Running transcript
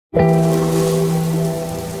Hello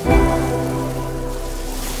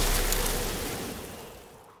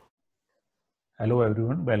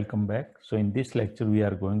everyone, welcome back. So in this lecture we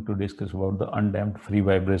are going to discuss about the undamped free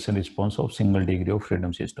vibration response of single degree of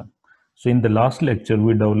freedom system. So in the last lecture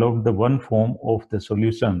we developed the one form of the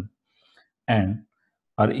solution, and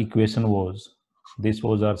our equation was, this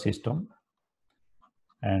was our system,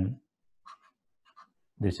 and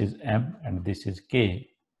this is M and this is K,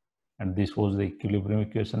 and this was the equilibrium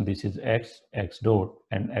equation. This is X, X dot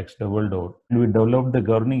and X double dot. And we developed the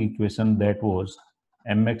governing equation, that was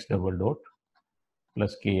Mx double dot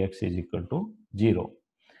plus Kx is equal to 0.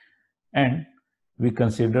 And we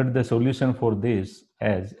considered the solution for this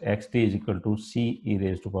as xt is equal to c e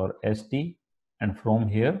raised to power st, and from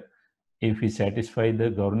here if we satisfy the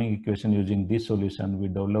governing equation using this solution, we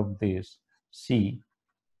develop this c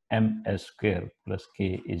ms square plus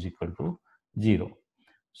k is equal to 0.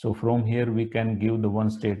 So from here we can give the one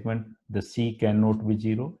statement, the c cannot be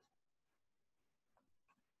 0.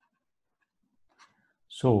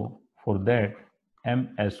 So for that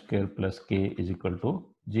ms square plus k is equal to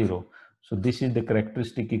 0. So this is the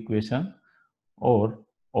characteristic equation or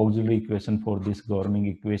auxiliary equation for this governing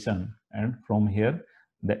equation, and from here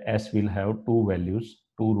the s will have two values,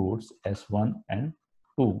 two roots, s1 and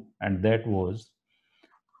 2, and that was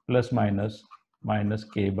plus minus minus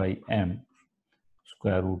k by m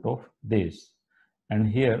square root of this, and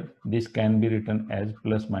here this can be written as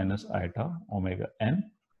plus minus iota omega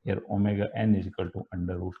n. Here omega n is equal to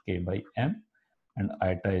under root k by m, and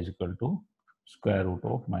iota is equal to square root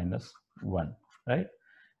of minus 1, right?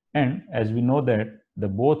 And as we know that the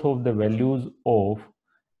both of the values of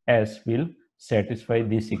s will satisfy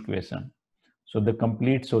this equation, so the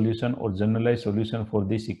complete solution or generalized solution for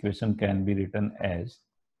this equation can be written as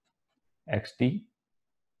xt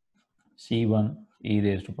c1 e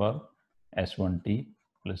raised to power s1t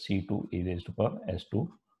plus c2 e raised to power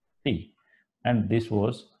s2t, and this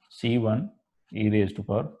was c1 e raised to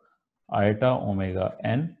power iota omega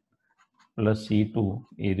n plus c2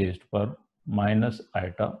 e raised to power minus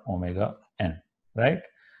iota omega n, right?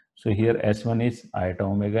 So here s1 is iota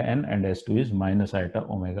omega n and s2 is minus iota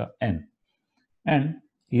omega n, and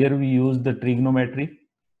here we use the trigonometric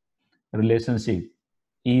relationship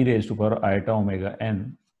e raised to power iota omega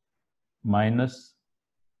n minus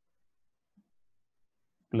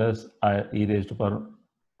plus e raised to power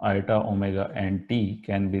iota omega n t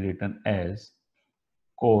can be written as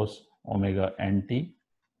cos omega n t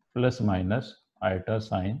plus minus iota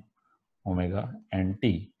sine omega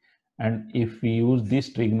nt. And if we use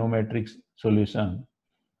this trigonometric solution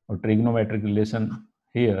or trigonometric relation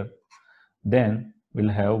here, then we'll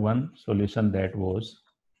have one solution, that was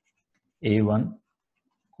a1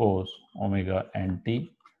 cos omega nt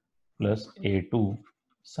plus a2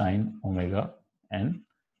 sine omega nt.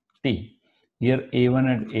 Here a1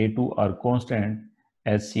 and a2 are constant,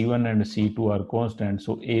 as c1 and c2 are constant,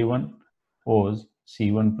 so a1 was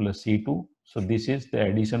c1 plus c2. So this is the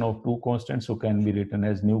addition of two constants, so can be written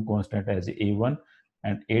as new constant as a1,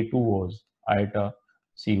 and a2 was iota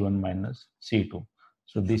c1 minus c2.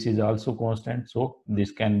 So this is also constant, so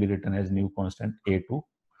this can be written as new constant a2,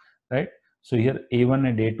 right? So here a1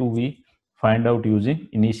 and a2 we find out using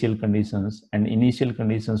initial conditions, and initial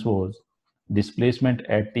conditions was displacement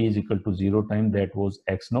at t is equal to 0 time, that was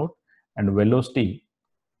x naught, and velocity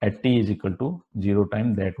at t is equal to 0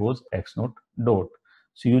 time, that was x naught dot.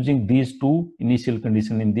 So using these two initial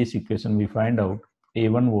conditions in this equation, we find out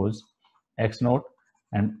a1 was x naught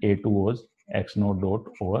and a2 was x naught dot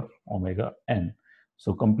over omega n.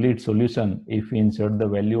 So complete solution, if we insert the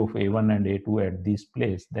value of a1 and a2 at this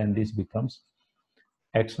place, then this becomes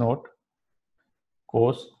x naught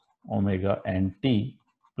cos omega n t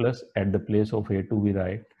plus at the place of a2 we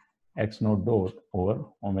write x naught dot over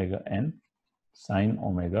omega n sine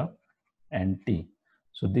omega nt.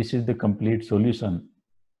 So this is the complete solution,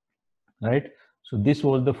 right? So this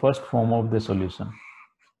was the first form of the solution.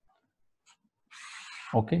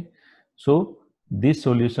 Okay, so this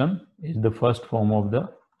solution is the first form of the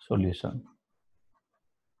solution.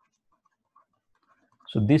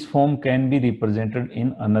 So this form can be represented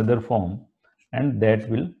in another form, and that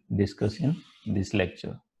we'll discuss in this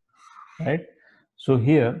lecture, right? So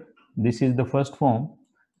here this is the first form.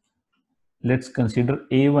 Let's consider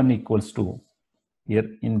a1 equals to, here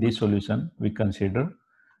in this solution we consider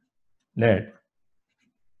that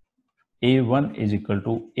a1 is equal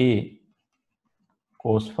to a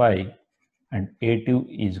cos phi and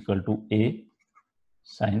a2 is equal to a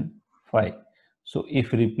sin phi. So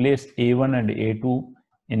if replace a1 and a2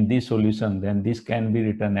 in this solution, then this can be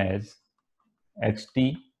written as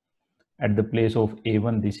xt at the place of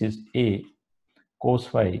a1, this is a, cos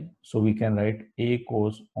phi. So we can write A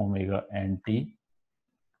cos omega and T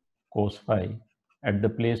cos phi. At the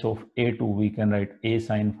place of A2, we can write A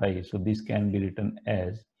sin phi. So this can be written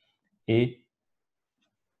as A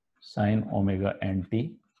sin omega and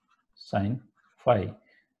T sin phi.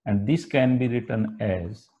 And this can be written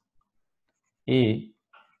as A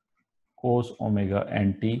cos omega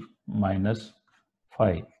and T minus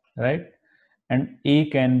phi, right? And A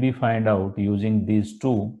can be find out using these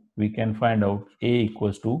two. We can find out A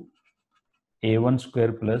equals to A1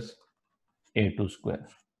 square plus A2 square,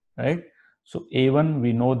 right? So A1,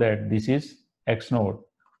 we know that this is x naught.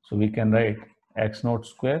 So we can write x naught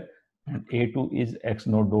square, and A2 is x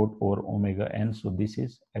naught dot over omega n. So this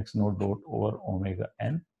is x naught dot over omega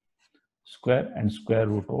n square and square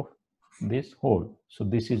root of this whole. So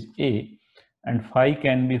this is A, and phi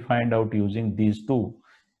can be find out using these two.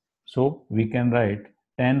 So we can write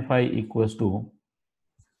tan phi equals to,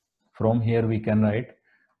 from here we can write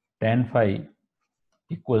tan phi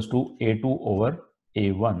equals to A2 over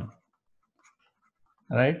A1,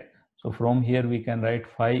 right? So from here we can write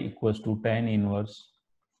phi equals to tan inverse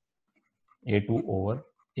A2 over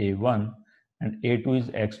A1, and A2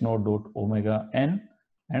 is x naught dot omega n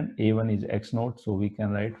and A1 is x naught. So we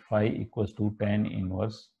can write phi equals to tan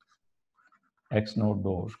inverse x naught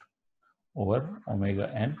dot over omega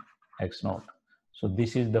n x naught. So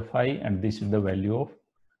this is the phi and this is the value of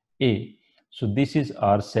A. So this is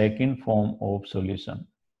our second form of solution,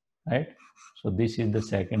 right? So this is the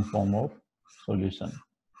second form of solution.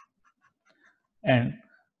 And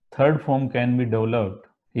third form can be developed.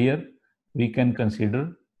 Here we can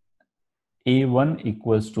consider A1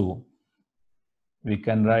 equals to, we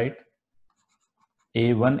can write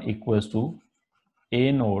A1 equals to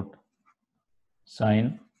A naught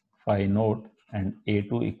sin phi naught and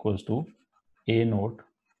A2 equals to A naught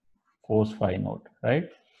cos phi naught, right?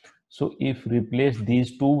 So if replace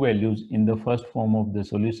these two values in the first form of the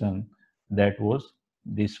solution, that was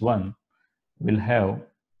this one, will have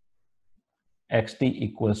xt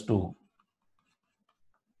equals to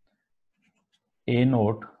A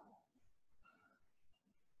naught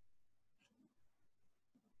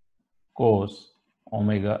cos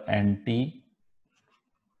omega n t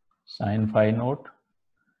sin phi naught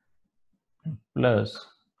plus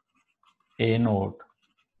A naught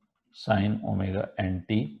sin omega n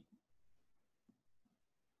t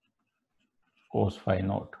cos phi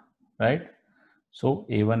naught, right? So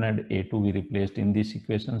A1 and A2 we replaced in this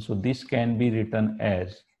equation. So this can be written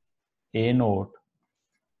as A naught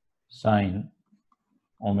sin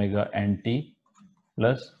omega n t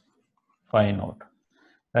plus phi naught,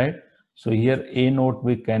 right? So here A naught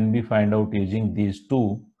we can be find out using these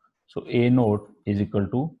two. So A naught is equal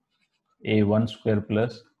to A1 square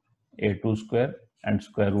plus A2 square and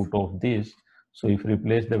square root of this. So if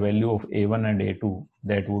replace the value of A1 and A2,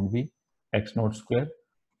 that would be x naught square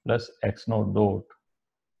plus x naught dot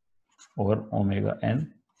over omega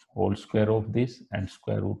n whole square of this and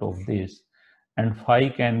square root of this. And phi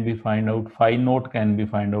can be find out, phi naught can be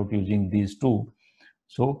find out using these two.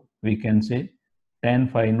 So we can say tan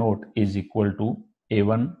phi naught is equal to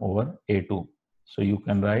A1 over A2. So you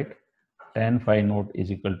can write tan phi naught is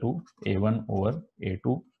equal to A1 over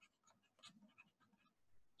A2.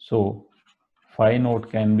 So phi naught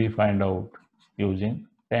can be find out using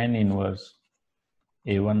tan inverse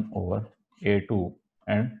A1 over A2,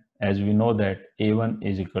 and as we know that A1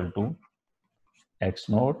 is equal to x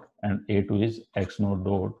naught and A2 is x naught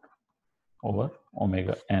dot over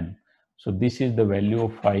omega n. So this is the value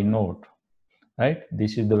of phi naught, right?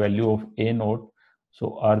 This is the value of A naught.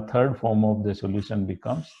 So our third form of the solution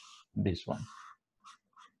becomes this one,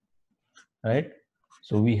 right?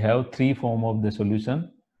 So we have three form of the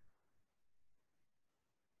solution,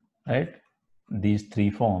 right? These three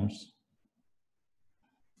forms,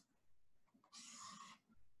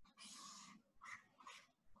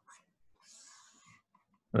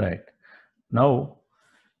 right? Now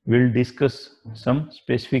we'll discuss some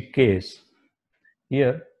specific case.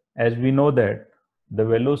 Here, as we know that the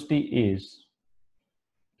velocity is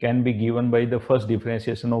can be given by the first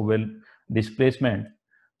differentiation of displacement.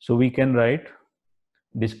 So we can write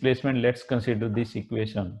displacement. Let's consider this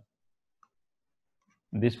equation,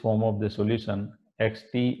 this form of the solution.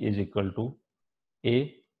 Xt is equal to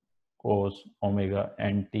A cos omega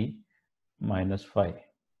nt minus phi,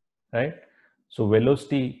 right? So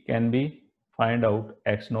velocity can be find out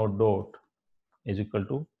x naught dot is equal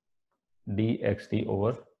to dxt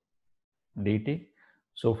over dt.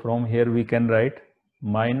 So from here we can write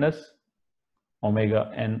minus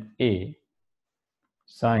omega n a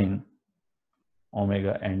sine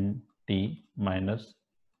omega n t minus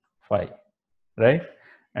phi, right?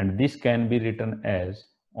 and this can be written as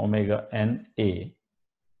omega n a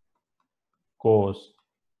cos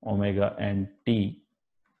omega n t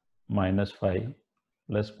minus phi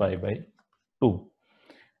plus pi by 2,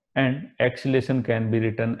 and acceleration can be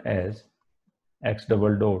written as x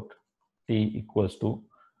double dot t equals to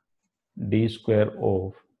d square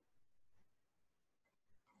of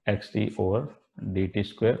xt over dt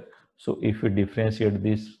square. So if we differentiate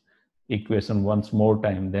this equation once more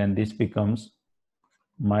time, then this becomes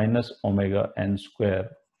minus omega n square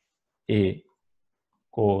a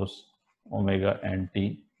cos omega n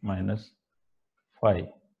t minus phi,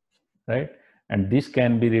 right? And this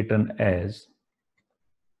can be written as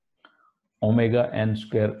omega n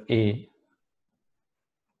square a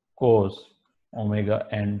cos omega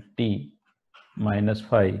n t minus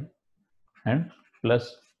phi and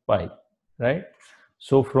plus pi, right?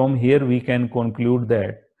 So from here we can conclude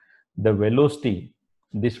that the velocity,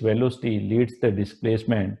 this velocity leads the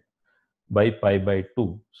displacement by pi by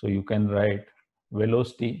 2. So you can write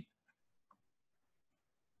velocity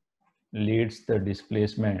leads the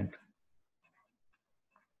displacement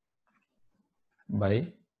by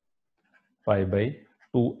pi by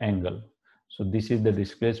 2 angle. So this is the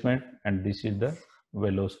displacement and this is the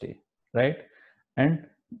velocity, right? And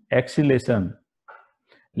acceleration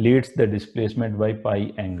leads the displacement by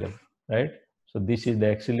pi angle, right? So this is the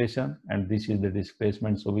acceleration and this is the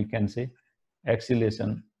displacement. So we can say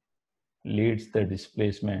acceleration leads the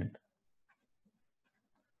displacement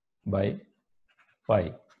by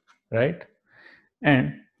pi, right?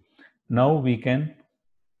 And now we can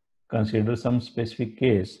consider some specific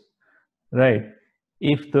case, right?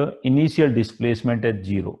 If the initial displacement is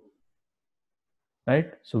 0,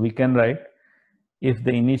 right? So we can write if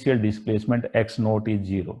the initial displacement x naught is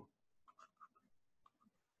 0,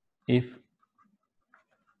 if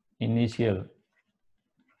initial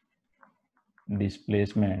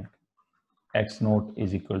displacement x naught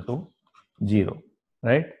is equal to 0,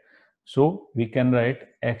 right? So we can write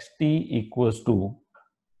xt equals to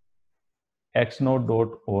x naught dot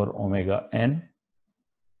over omega n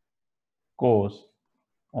cos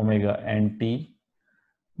omega n t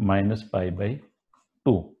minus pi by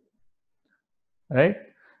 2, right?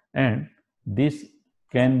 And this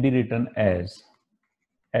can be written as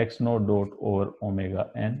x naught dot over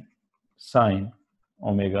omega n sine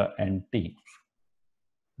omega n t,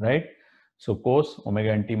 right? So cos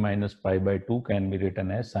omega n t minus pi by 2 can be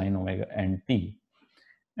written as sine omega n t.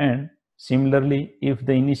 And similarly, if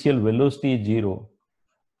the initial velocity is 0,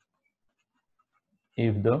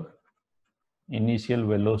 if the initial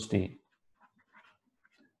velocity,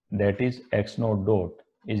 that is x naught dot,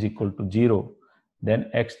 is equal to 0, then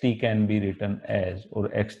xt can be written as, or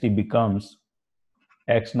xt becomes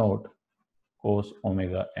x naught cos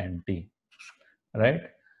omega n t, right?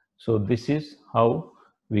 So this is how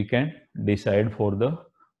we can decide for the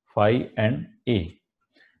phi and a.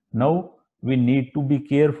 Now we need to be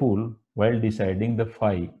careful while deciding the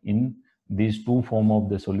phi in these two form of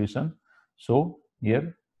the solution. So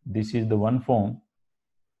here this is the one form,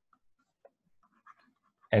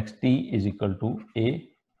 xt is equal to a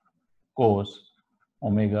cos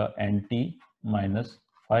omega n t minus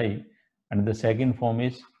phi, and the second form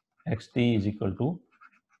is xt is equal to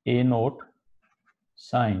a naught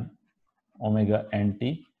sine omega n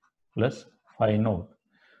t plus phi naught.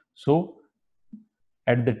 So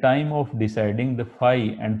at the time of deciding the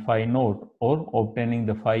phi and phi naught, or obtaining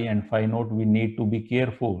the phi and phi naught, we need to be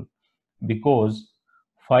careful because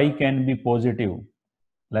phi can be positive,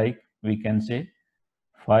 like we can say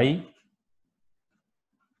phi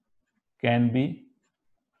can be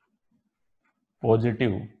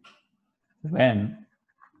positive when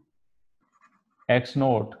x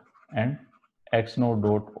naught and x naught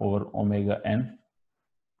dot over omega n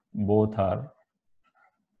both are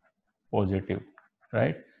positive,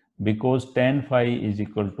 right? Because tan phi is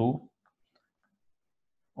equal to,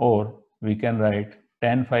 or we can write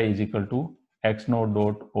tan phi is equal to x naught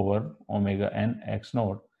dot over omega n x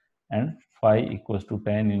naught, and phi equals to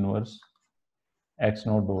tan inverse x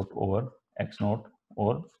naught dot over x naught,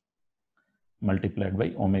 or multiplied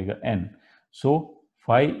by omega n. So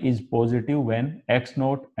phi is positive when x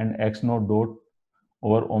naught and x naught dot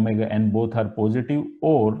over omega n both are positive,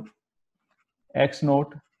 or x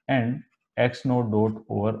naught and x naught dot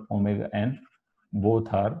over omega n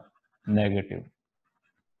both are negative.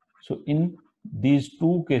 So in these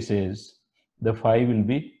two cases, the phi will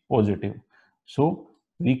be positive. So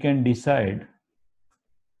we can decide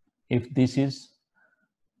if this is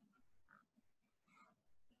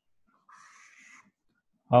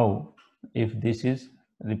how, if this is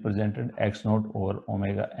represented x naught over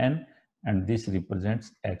omega n and this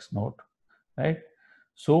represents x naught, right?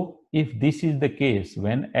 So if this is the case,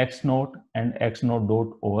 when x naught and x naught dot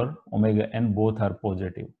over omega n both are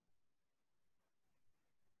positive,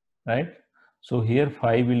 right? So here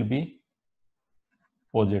phi will be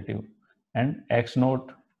positive and x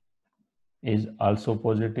naught is also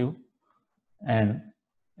positive and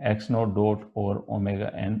x naught dot over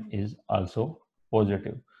omega n is also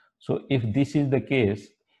positive. So if this is the case,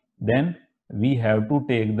 then we have to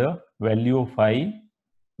take the value of phi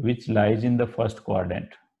which lies in the first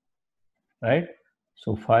quadrant, right?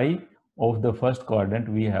 So phi of the first quadrant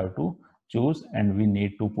we have to choose and we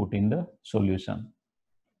need to put in the solution,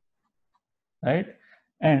 right?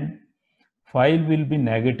 And phi will be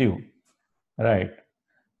negative, right?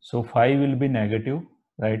 So phi will be negative,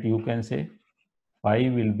 right? You can say phi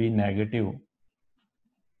will be negative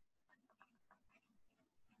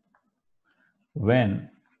when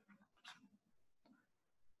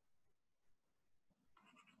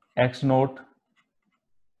x naught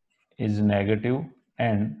is negative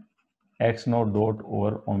and x naught dot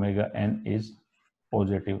over omega n is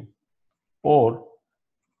positive, or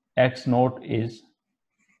x naught is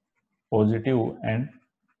positive and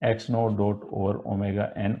x naught dot over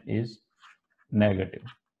omega n is negative.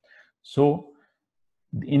 So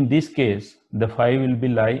in this case, the phi will be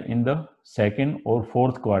lie in the second or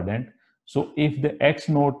fourth quadrant. So if the x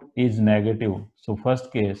naught is negative, so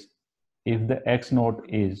first case, if the x naught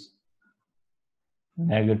is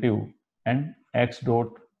negative and x dot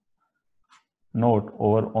naught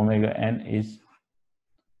over omega n is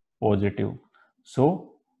positive,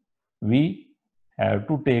 so we have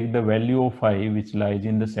to take the value of phi which lies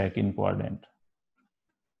in the second quadrant,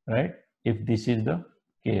 right? If this is the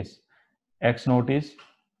case, x naught is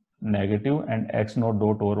negative and x naught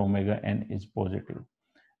dot over omega n is positive.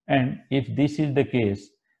 And if this is the case,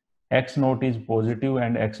 x naught is positive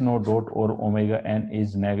and x naught dot over omega n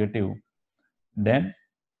is negative, then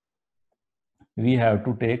we have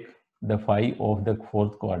to take the phi of the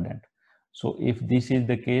fourth quadrant. So if this is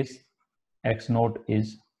the case, x naught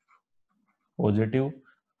is positive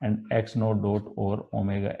and x naught dot over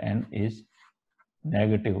omega n is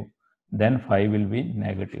negative, then phi will be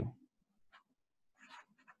negative,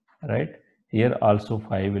 right? Here also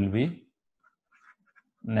phi will be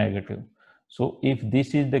negative. So if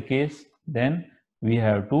this is the case, then we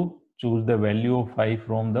have to choose the value of phi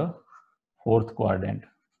from the fourth quadrant,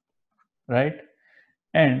 right?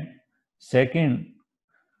 And second,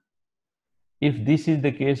 if this is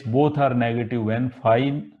the case, both are negative when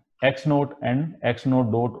phi x naught and x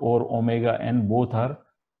naught dot over omega n both are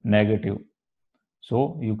negative.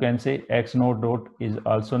 So you can say x naught dot is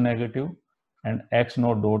also negative and x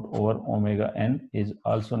naught dot over omega n is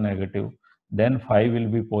also negative. Then phi will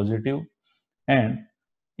be positive, and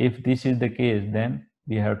if this is the case, then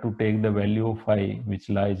we have to take the value of phi which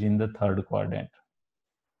lies in the third quadrant,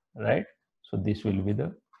 right? So this will be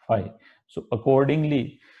the phi. So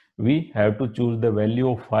accordingly, we have to choose the value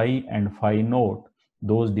of phi and phi naught.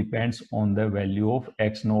 Those depends on the value of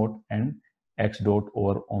x naught and x dot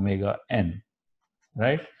over omega n,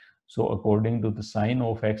 right? So according to the sign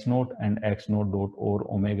of x naught and x naught dot over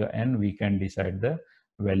omega n, we can decide the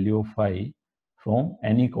value of phi from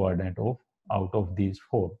any quadrant of out of these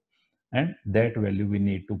four, and that value we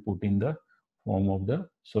need to put in the form of the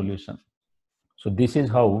solution. So this is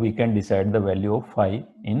how we can decide the value of phi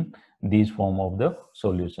in these form of the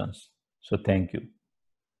solutions. So thank you.